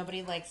 but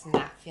nobody likes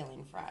not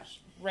feeling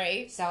fresh.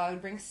 Right. So I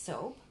would bring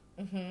soap.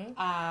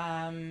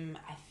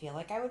 I feel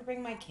like I would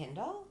bring my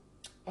Kindle.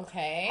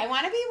 Okay. I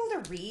want to be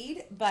able to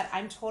read, but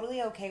I'm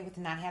totally okay with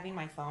not having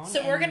my phone.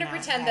 So we're going to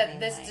pretend that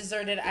this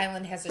deserted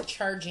island has a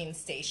charging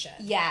station.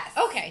 Yes.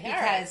 Okay.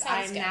 Because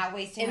I'm not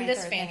wasting my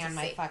third thing on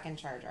my fucking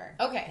charger.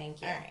 Okay.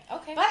 Thank you. All right.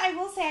 Okay. But I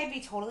will say I'd be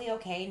totally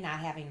okay not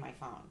having my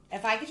phone.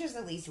 If I could just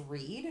at least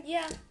read.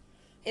 Yeah.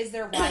 Is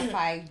there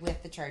Wi-Fi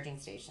with the charging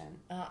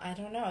station? I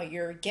don't know.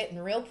 You're getting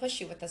real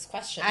pushy with this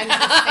question. I'm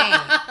just saying.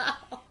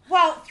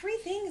 Well, 3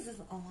 things is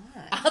a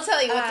lot. I'll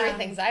tell you what 3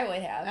 things I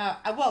would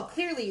have. Well,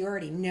 clearly you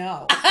already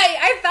know.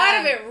 I thought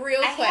of it real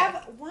quick. I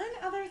have one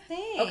other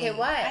thing. Okay,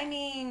 what? I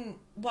mean,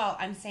 well,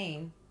 I'm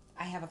saying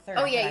I have a third.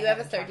 Oh, yeah, you have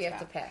a third you have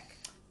to pick.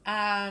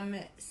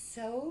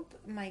 Soap,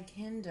 my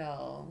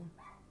Kindle,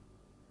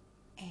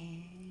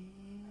 and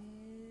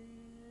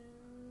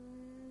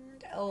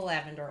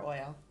lavender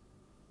oil.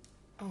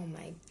 Oh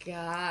my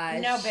gosh.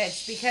 No,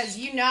 bitch, because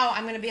you know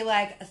I'm going to be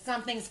like,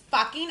 something's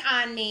fucking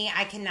on me.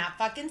 I cannot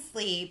fucking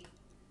sleep.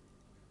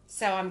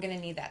 So I'm going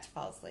to need that to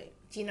fall asleep.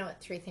 Do you know what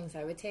 3 things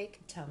I would take?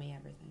 Tell me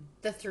everything.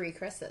 The 3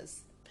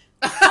 Chris's.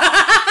 Bitch!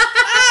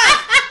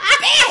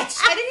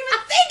 I didn't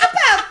even think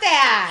about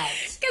that!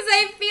 Because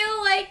I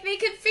feel like they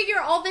could figure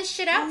all this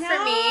shit out for me.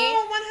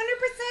 No,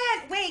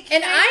 100%. Wait,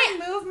 can And I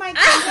remove my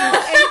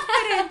Kindle and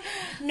put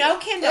in no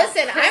Kindle?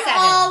 Listen, I'm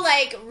all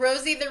like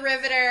Rosie the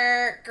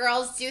Riveter,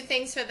 girls do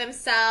things for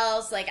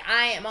themselves. Like,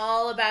 I am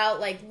all about,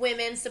 like,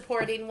 women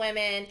supporting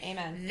women.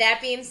 Amen. That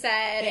being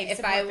said,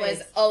 if I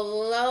was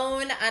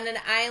alone on an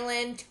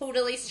island,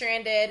 totally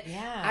stranded,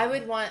 I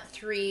would want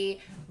 3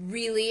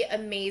 really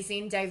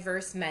amazing,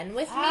 diverse men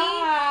with me.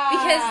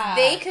 Because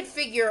they could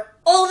figure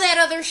all that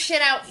other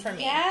shit out for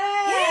me. Yeah.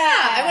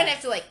 I wouldn't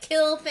have to, like,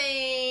 kill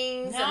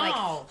things and, like,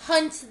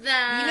 hunt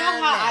them. You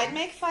know how I'd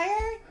make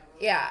fire?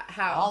 Yeah,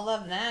 how? All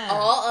of them.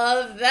 All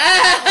of them.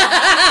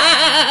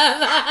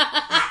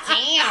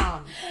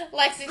 Damn.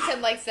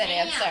 Lexington likes that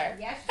answer.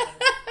 Yes.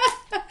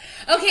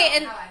 Okay,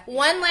 and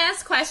one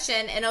last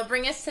question, and it'll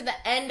bring us to the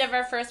end of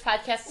our first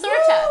podcast.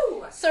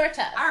 Sort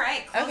of. All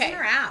right, closing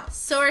her out.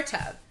 Sort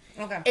of.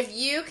 Okay. If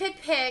you could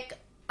pick,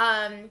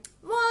 well,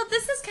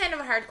 this is kind of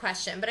a hard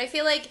question, but I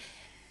feel like,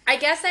 I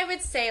guess I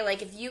would say,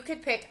 like, if you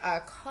could pick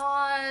a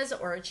cause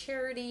or a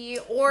charity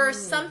or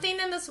something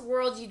in this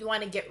world you'd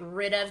want to get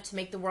rid of to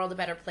make the world a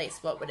better place,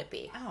 what would it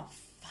be? Oh,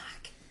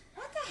 fuck.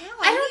 What the hell?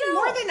 I need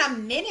more than a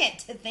minute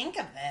to think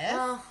of this.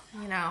 Well,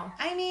 you know.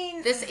 I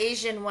mean, this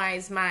Asian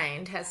wise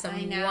mind has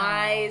some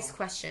wise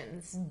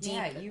questions deep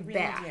back. Yeah, you really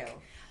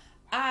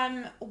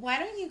do. Why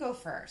don't you go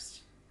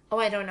first? Oh,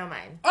 I don't know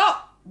mine.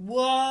 Oh!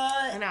 What?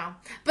 I know.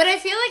 But I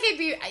feel like I'd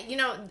be, you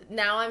know,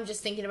 now I'm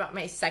just thinking about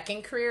my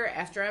second career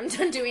after I'm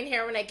done doing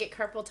hair when I get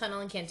carpal tunnel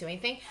and can't do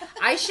anything.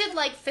 I should,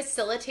 like,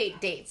 facilitate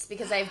dates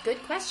because I have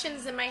good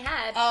questions in my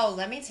head. Oh,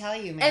 let me tell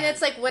you, man. And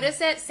it's like, what is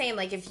that saying?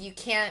 Like, if you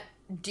can't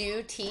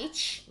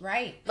teach.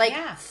 Right.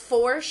 Like,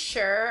 for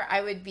sure,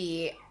 I would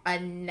be a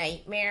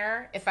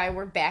nightmare if I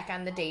were back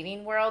on the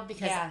dating world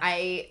because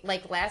I,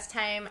 like, last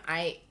time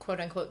I,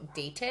 quote-unquote,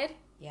 dated.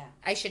 Yeah.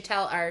 I should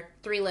tell our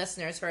 3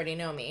 listeners who already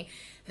know me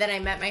that I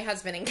met my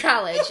husband in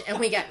college and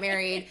we got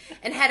married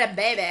and had a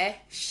baby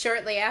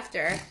shortly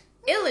after,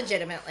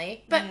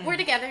 illegitimately. But we're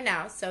together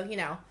now, so, you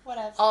know,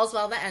 whatever. All's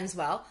well that ends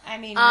well. I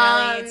mean,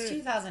 really, it's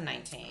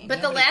 2019.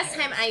 But the last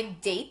time I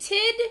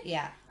dated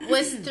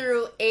was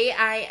through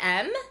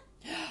AIM.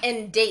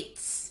 and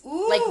dates.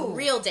 Ooh. Like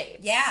real dates.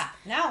 Yeah.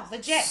 No,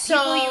 legit. So-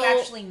 People you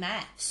actually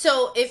met.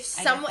 So if I get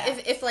someone,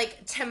 that. if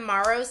like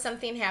tomorrow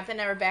something happened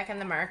and we're back on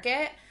the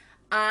market,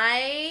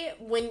 I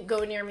wouldn't go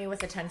near me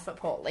with a 10-foot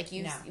pole. Like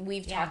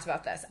we've talked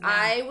about this. Yeah.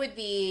 I would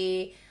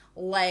be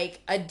like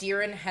a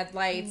deer in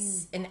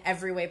headlights in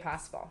every way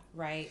possible.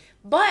 Right.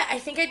 But I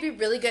think I'd be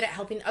really good at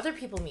helping other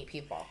people meet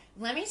people.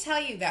 Let me tell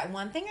you that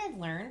one thing I've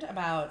learned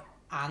about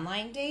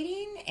online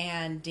dating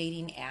and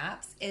dating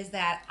apps is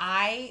that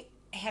I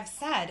have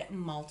said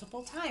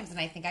multiple times, and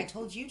I think I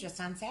told you just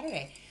on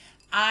Saturday,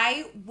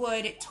 I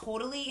would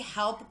totally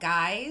help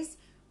guys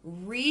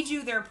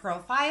redo their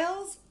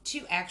profiles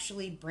to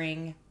actually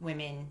bring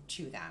women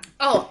to them.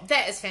 Oh,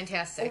 that is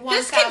fantastic.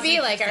 This could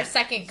be like our 1000%.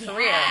 second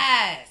career.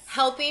 Yes.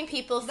 Helping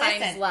people find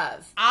Listen,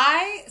 love.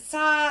 I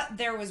saw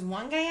there was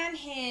one guy on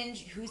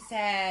Hinge who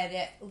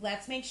said,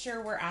 let's make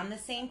sure we're on the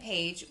same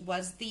page,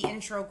 was the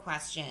intro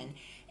question.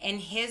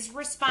 And his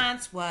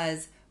response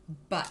was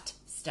butt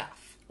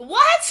stuff.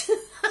 What?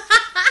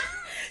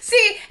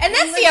 See, and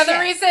that's the other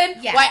reason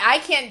Yeah. why I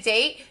can't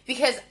date,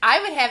 because I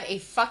would have a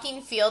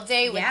fucking field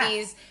day with Yeah.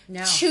 these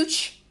No.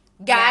 chooch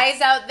guys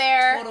out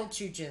there. Total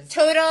chooches.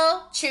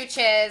 Total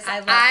chooches.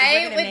 We're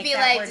I gonna would make be that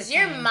like, word a does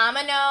your thing.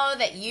 mama know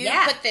that you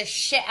Yeah. put this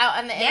shit out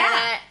on the Yeah.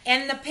 internet?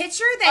 And the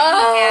picture that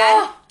Oh. he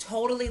had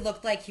totally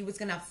looked like he was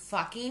going to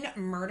fucking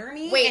murder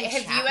me. Wait, and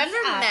have chop you me ever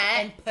up met-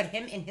 and put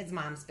him in his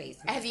mom's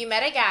basement? Have you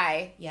met a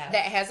guy Yes.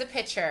 that has a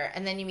picture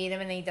and then you meet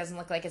him and he doesn't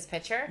look like his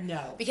picture?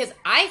 No. Because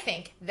I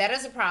think that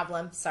is a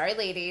problem. Sorry,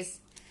 ladies,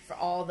 for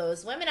all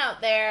those women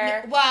out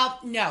there. Well,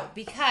 no,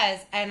 because,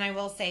 and I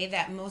will say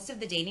that most of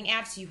the dating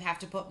apps, you have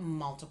to put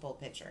multiple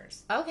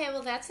pictures. Okay,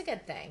 well, that's a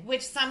good thing.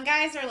 Which some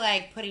guys are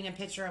like putting a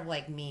picture of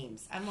like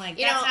memes. I'm like,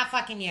 You that's know, not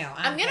fucking you.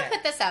 I'm going to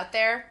put this out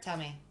there. Tell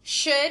me.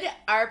 Should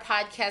our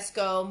podcast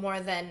go more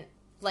than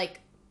like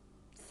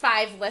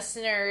 5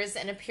 listeners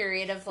in a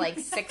period of like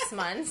 6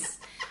 months,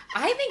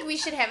 I think we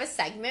should have a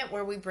segment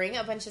where we bring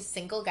a bunch of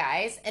single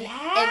guys and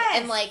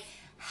Yes. like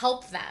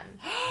help them,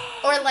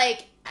 or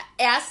like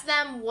ask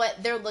them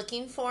what they're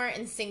looking for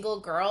in single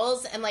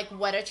girls and like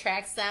what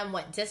attracts them,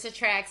 what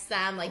disattracts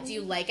them. Like, do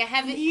you like a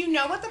You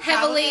know what the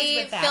problem is heavily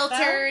with that,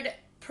 filtered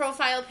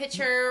profile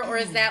picture, or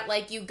is that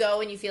like you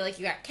go and you feel like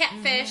you got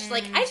catfish?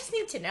 Like, I just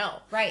need to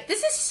know. Right.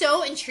 This is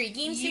so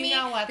intriguing to You me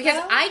know what, because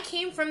though? I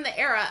came from the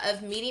era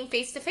of meeting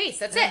face to face.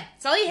 That's it. Yeah.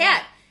 That's all you Yeah.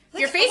 had. If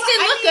your Look, face well,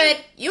 didn't I look mean-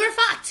 good, you were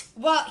fucked.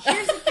 Well,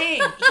 here's the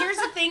thing. Here's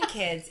the thing,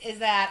 kids, is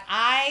that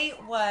I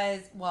was,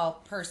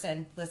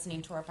 person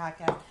listening to our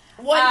podcast.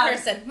 One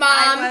person. Mom.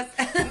 I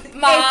was,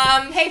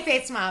 Mom. Hey,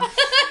 Faith's mom.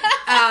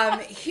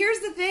 Here's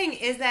the thing,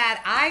 is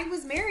that I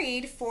was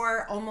married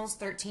for almost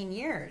 13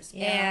 years.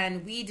 Yeah.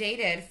 And we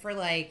dated for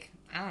like,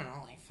 I don't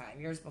know, like 5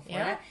 years before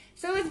Yeah. that.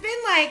 So it's been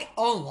like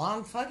a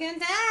long fucking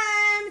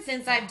time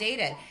since I've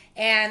dated.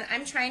 And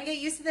I'm trying to get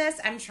used to this.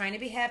 I'm trying to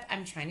be hip.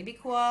 I'm trying to be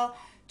cool.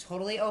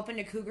 Totally open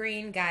to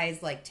cougaring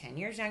guys like 10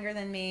 years younger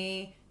than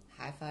me.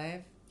 High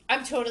five.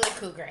 I'm totally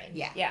cougaring.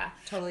 Yeah. Yeah.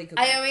 Totally cougaring.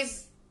 I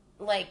always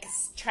like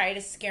try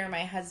to scare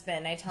my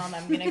husband. I tell him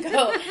I'm gonna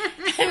go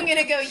I'm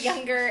gonna go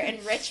younger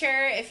and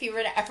richer if he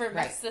were to ever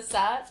mess this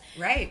up.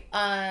 Right.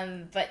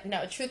 But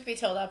no, truth be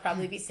told, I'll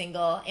probably be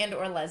single and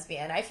or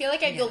lesbian. I feel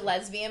like I'd go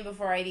lesbian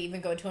before I'd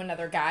even go to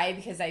another guy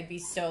because I'd be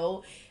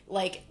so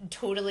like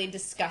totally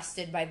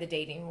disgusted by the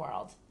dating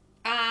world.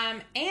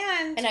 And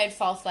I'd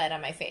fall flat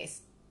on my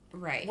face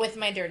right. with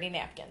my dirty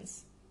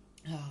napkins.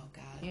 Oh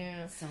God.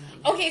 Yeah. So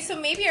many. Okay, so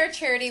maybe our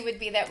charity would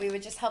be that we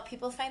would just help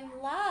people find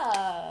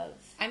love.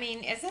 I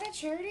mean, is it a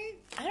charity?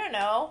 I don't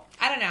know.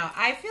 I don't know.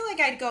 I feel like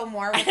I'd go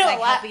more with know like a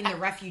lot- helping the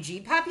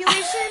refugee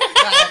population.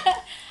 But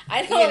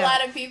I know You a know,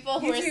 lot of people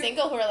who you are do.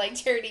 single who are like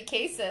charity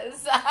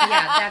cases. yeah,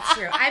 that's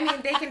true. I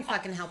mean, they can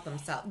fucking help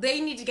themselves.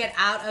 They need to get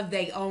out of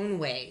their own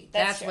way.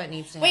 That's true. what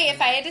needs to happen. Wait,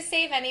 if I had to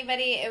save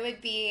anybody, it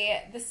would be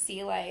the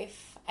sea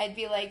life. I'd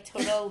be like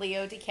total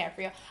Leo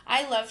DiCaprio.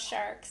 I love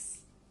sharks.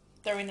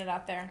 Throwing it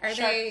out there.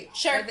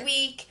 Shark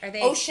Week, are they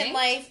ocean extinct?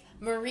 life,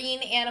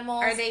 marine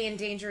animals. Are they in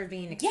danger of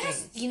being extinct?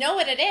 Yes. You know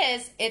what it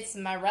is? It's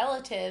my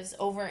relatives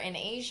over in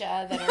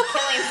Asia that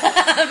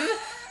are killing them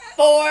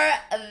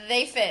for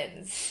they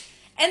fins.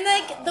 And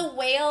like the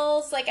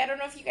whales, like I don't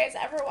know if you guys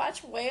ever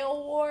watch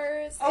Whale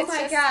Wars. Oh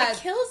my God. It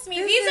kills me.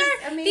 This These is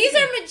are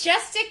amazing.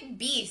 majestic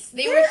beasts.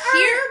 They There were are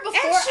here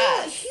before actual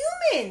us.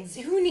 humans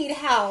who need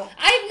help.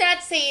 I'm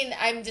not saying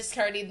I'm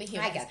discarding the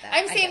humans. I get that.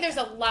 I'm I saying get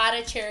there's a lot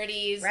of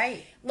charities.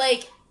 Right.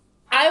 Like,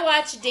 I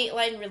watch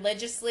Dateline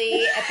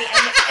religiously at the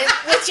end,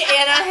 which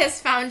Anna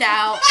has found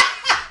out.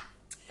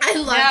 I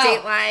love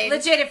Dateline.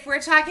 Legit, if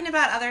we're talking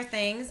about other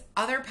things,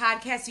 other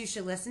podcasts you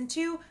should listen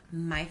to,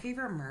 My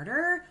Favorite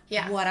Murder,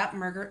 Yeah. What Up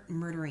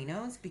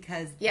Murderinos,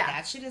 because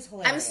that shit is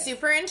hilarious. I'm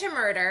super into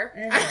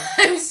murder.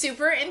 I'm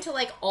super into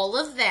like all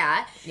of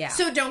that. Yeah.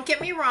 So don't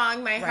get me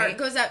wrong, my heart Right.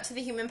 goes out to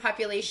the human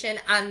population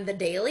on the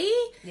daily.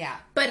 Yeah.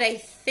 But I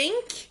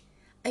think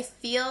I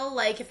feel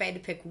like if I had to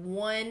pick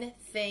one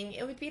thing,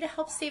 it would be to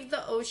help save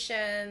the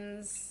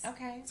oceans.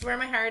 Okay. It's where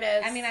my heart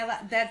is. I mean,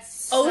 that's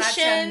such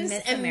Oceans a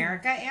Miss and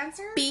America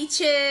answer.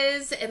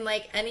 Beaches and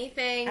like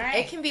anything. All right.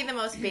 It can be the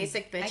most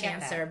basic bitch get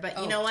answer, that. but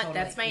Oh, you know what? totally.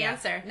 That's my Yeah.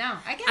 answer. No,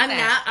 I get I'm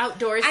that. not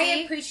outdoorsy. I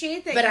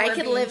appreciate that, but you I are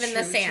could being live in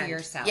the true to sand.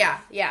 yourself.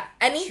 Yeah.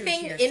 Anything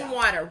True to in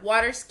yourself.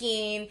 water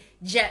skiing,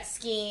 jet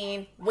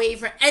skiing,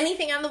 wave,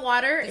 anything on the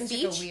water and It's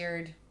beach. like a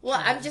weird. Well,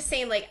 I'm just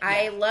saying, like,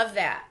 I love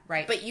that.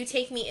 Right. But you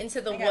take me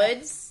into the I got it.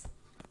 woods,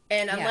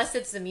 and unless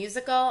it's the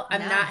musical,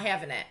 I'm No. not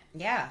having it.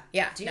 Yeah.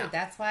 Yeah, Dude, no.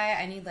 that's why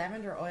I need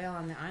lavender oil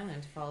on the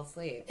island to fall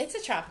asleep. It's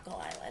a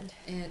tropical island.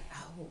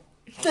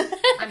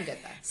 I'm good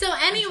though. So,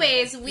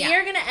 anyways, we Yeah.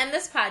 are going to end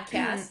this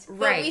podcast. But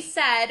Right. we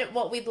said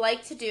what we'd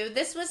like to do.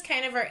 This was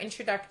kind of our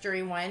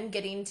introductory one,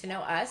 getting to know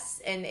us.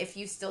 And if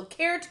you still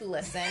care to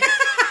listen,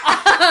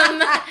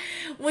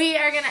 we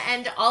are going to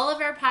end all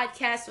of our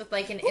podcasts with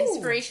like an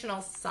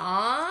inspirational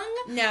song.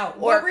 No, Or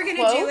what we're gonna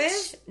do quote.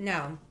 is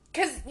no.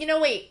 Because,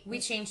 wait. We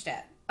changed it.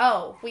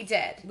 Oh, we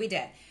did. We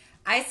did.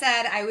 I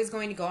said I was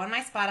going to go on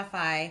my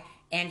Spotify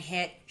and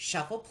hit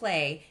shuffle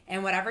play,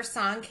 and whatever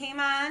song came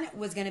on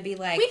was going to be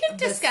like We didn't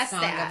the discuss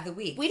song that. of the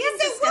week. We yes,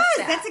 didn't it discuss was.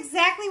 that. That's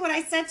exactly what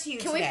I said to you.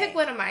 Can today. we pick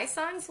one of my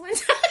songs one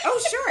time?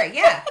 Oh, sure.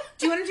 Yeah.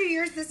 Do you want to do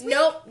yours this week?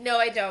 Nope. No,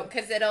 I don't,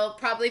 because it'll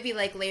probably be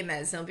like Les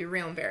Mis, and it'll be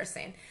real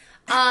embarrassing.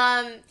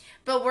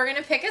 But we're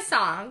gonna pick a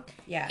song,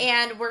 Yeah.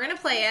 and we're gonna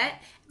play it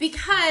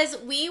because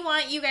we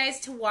want you guys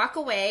to walk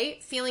away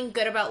feeling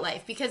good about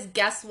life. Because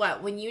guess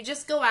what? When you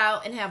just go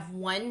out and have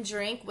one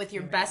drink with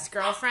your best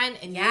girlfriend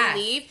and Yes.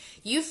 you leave,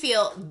 you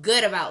feel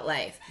good about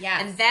life.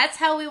 Yes. And that's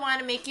how we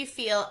want to make you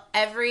feel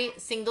every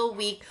single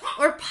week,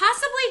 or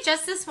possibly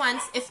just this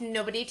once if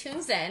nobody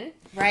tunes in.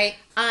 Right.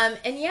 And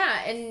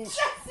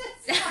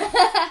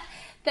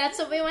that's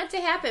what we want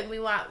to happen. We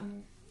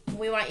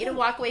want you to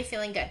walk away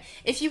feeling good.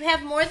 If you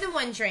have more than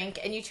one drink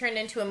and you turn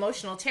into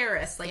emotional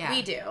terrorists like Yeah.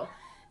 we do,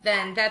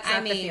 then that's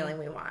not the mean- feeling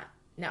we want.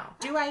 No.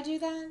 Do I do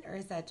that, or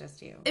is that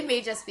just you? It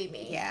may just be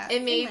me. Yeah.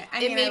 It may I mean, I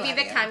be love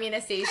the you.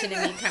 communization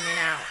in me coming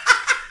out.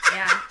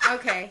 Yeah.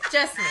 Okay.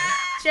 Just me.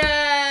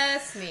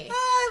 Just me.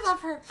 Oh, I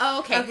love her.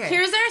 Okay.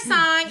 Here's our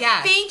song.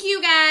 Yes. Thank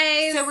you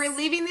guys. So we're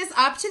leaving this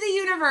up to the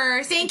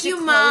universe. Thank to you,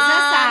 close Mom.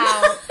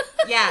 us out.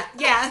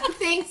 Yeah.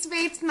 Thanks,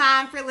 Faith's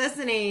mom, for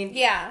listening.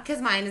 Yeah.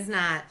 Because mine is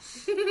not.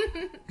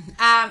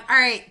 All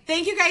right.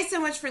 Thank you guys so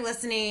much for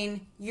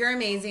listening. You're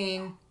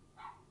amazing.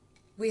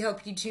 We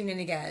hope you tune in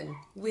again.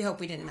 We hope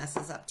we didn't mess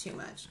this up too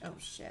much. Oh,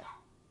 shit.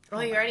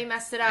 Oh, you already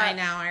messed it up. I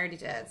know. I already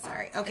did.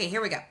 Sorry. Okay,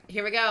 here we go.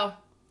 Here we go.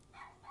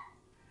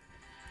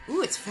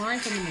 Ooh, it's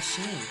Florence and the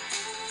Machine.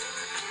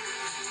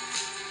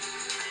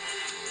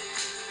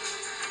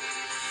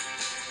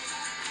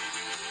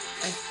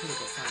 That's a pretty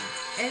good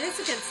song. It is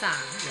a good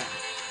song. Yeah.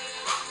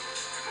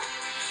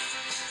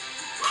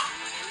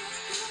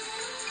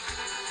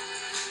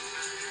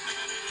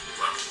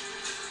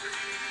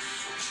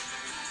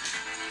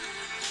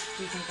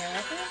 Do you think I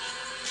like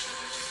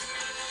it?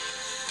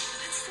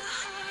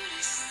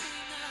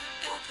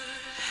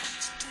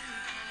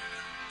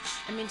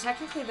 I mean,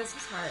 technically, this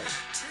is hard.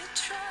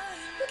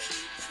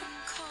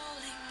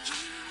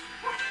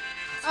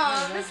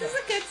 Oh, this is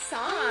a good song.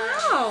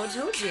 Oh,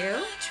 told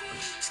you.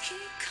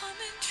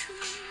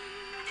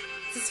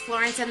 This is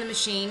Florence and the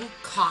Machine,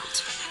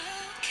 Caught.